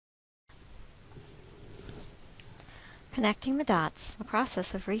Connecting the dots, the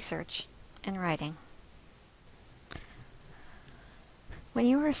process of research and writing. When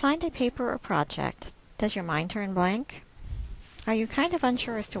you are assigned a paper or project, does your mind turn blank? Are you kind of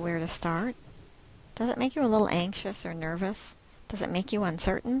unsure as to where to start? Does it make you a little anxious or nervous? Does it make you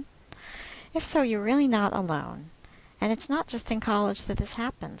uncertain? If so, you're really not alone. And it's not just in college that this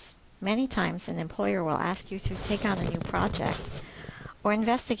happens. Many times an employer will ask you to take on a new project or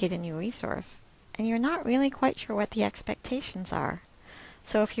investigate a new resource, and you're not really quite sure what the expectations are.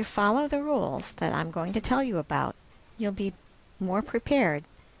 So if you follow the rules that I'm going to tell you about, you'll be more prepared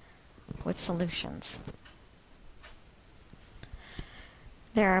with solutions.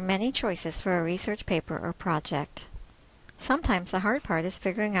 There are many choices for a research paper or project. Sometimes the hard part is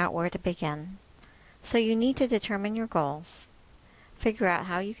figuring out where to begin. So you need to determine your goals, figure out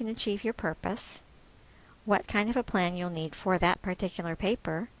how you can achieve your purpose, what kind of a plan you'll need for that particular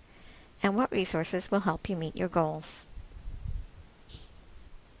paper, and what resources will help you meet your goals.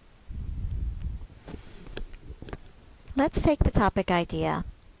 Let's take the topic idea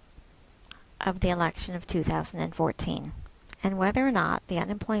of the election of 2014 and whether or not the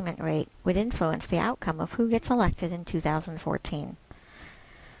unemployment rate would influence the outcome of who gets elected in 2014.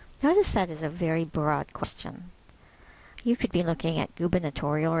 Notice that is a very broad question. You could be looking at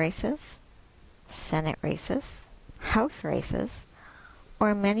gubernatorial races, Senate races, House races,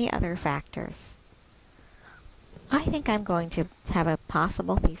 or many other factors. I think I'm going to have a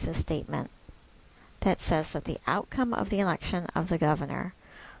possible thesis statement that says that the outcome of the election of the governor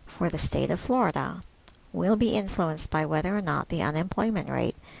for the state of Florida will be influenced by whether or not the unemployment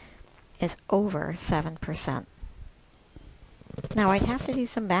rate is over 7%. Now, I'd have to do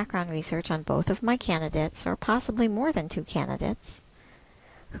some background research on both of my candidates, or possibly more than two candidates.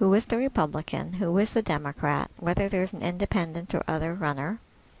 Who is the Republican? Who is the Democrat? Whether there's an independent or other runner.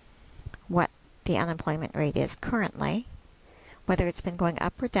 What the unemployment rate is currently. Whether it's been going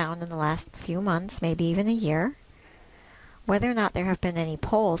up or down in the last few months, maybe even a year. Whether or not there have been any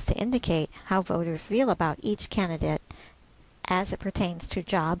polls to indicate how voters feel about each candidate as it pertains to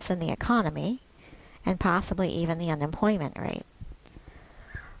jobs and the economy, and possibly even the unemployment rate.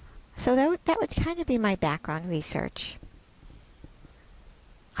 So that would kind of be my background research.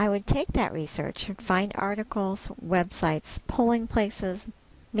 I would take that research and find articles, websites, polling places,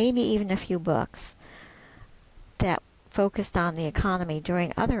 maybe even a few books that focused on the economy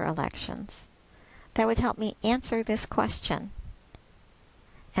during other elections that would help me answer this question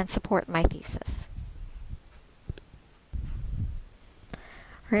and support my thesis.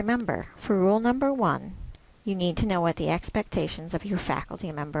 Remember, for rule number 1, you need to know what the expectations of your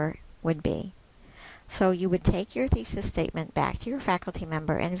faculty member would be. So you would take your thesis statement back to your faculty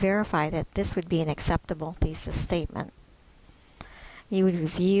member and verify that this would be an acceptable thesis statement. You would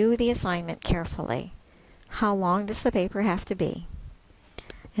review the assignment carefully. How long does the paper have to be?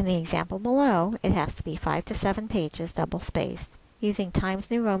 In the example below, it has to be 5 to 7 pages double-spaced, using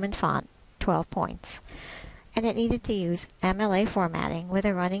Times New Roman font, 12 points. And it needed to use MLA formatting with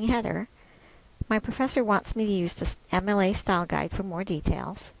a running header. My professor wants me to use the MLA style guide for more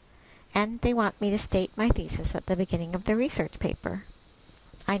details, and they want me to state my thesis at the beginning of the research paper.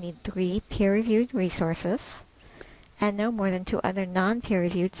 I need 3 peer-reviewed resources, and no more than 2 other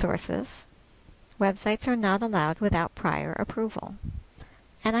non-peer-reviewed sources. Websites are not allowed without prior approval.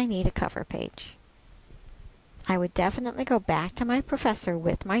 And I need a cover page. I would definitely go back to my professor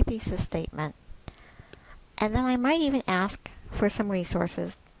with my thesis statement, and then I might even ask for some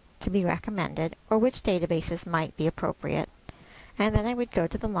resources to be recommended or which databases might be appropriate. And then I would go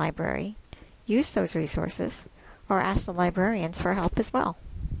to the library, use those resources, or ask the librarians for help as well.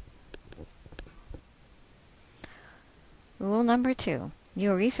 Rule number 2.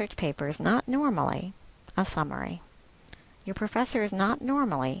 Your research paper is not normally a summary. Your professor is not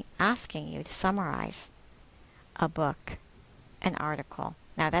normally asking you to summarize a book, an article.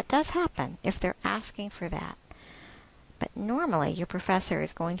 Now that does happen if they're asking for that. But normally your professor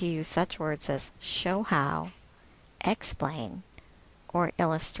is going to use such words as show how, explain, or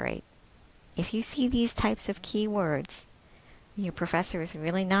illustrate. If you see these types of key words, your professor is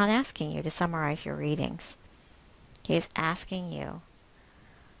really not asking you to summarize your readings. He is asking you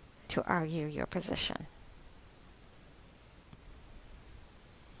to argue your position.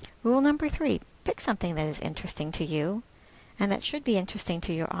 Rule number 3, pick something that is interesting to you and that should be interesting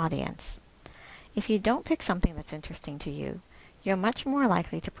to your audience. If you don't pick something that's interesting to you, you're much more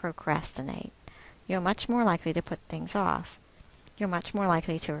likely to procrastinate. You're much more likely to put things off. You're much more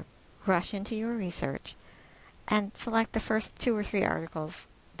likely to rush into your research and select the first 2 or 3 articles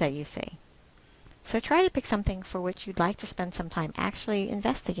that you see. So try to pick something for which you'd like to spend some time actually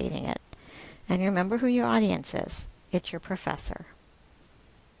investigating it. And remember who your audience is. it's your professor.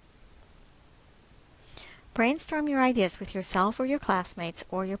 Brainstorm your ideas with yourself or your classmates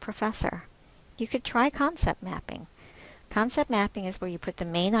or your professor. You could try concept mapping. Concept mapping is where you put the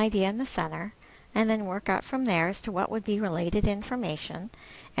main idea in the center and then work out from there as to what would be related information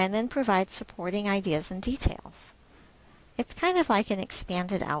and then provide supporting ideas and details. It's kind of like an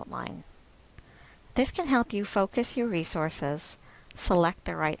expanded outline. This can help you focus your resources, select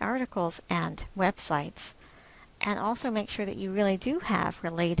the right articles and websites, and also make sure that you really do have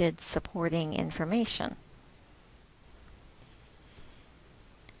related supporting information.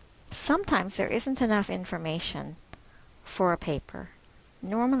 Sometimes there isn't enough information for a paper.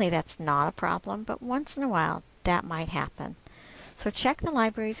 Normally that's not a problem, but once in a while that might happen. So check the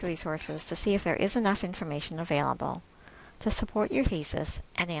library's resources to see if there is enough information available to support your thesis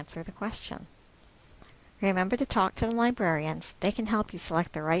and answer the question. Remember to talk to the librarians. They can help you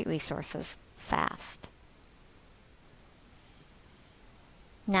select the right resources fast.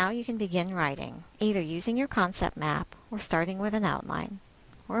 Now you can begin writing, either using your concept map or starting with an outline,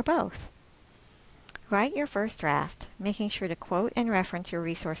 or both. Write your first draft, making sure to quote and reference your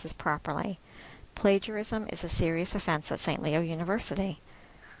resources properly. Plagiarism is a serious offense at St. Leo University.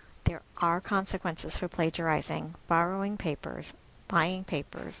 There are consequences for plagiarizing, borrowing papers, buying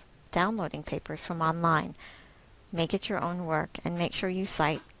papers, downloading papers from online. Make it your own work and make sure you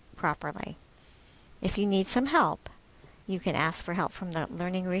cite properly. If you need some help, you can ask for help from the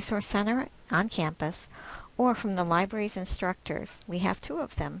Learning Resource Center on campus or from the library's instructors. We have 2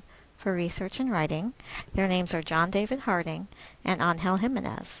 of them for research and writing. Their names are John David Harding and Angel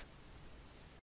Jimenez.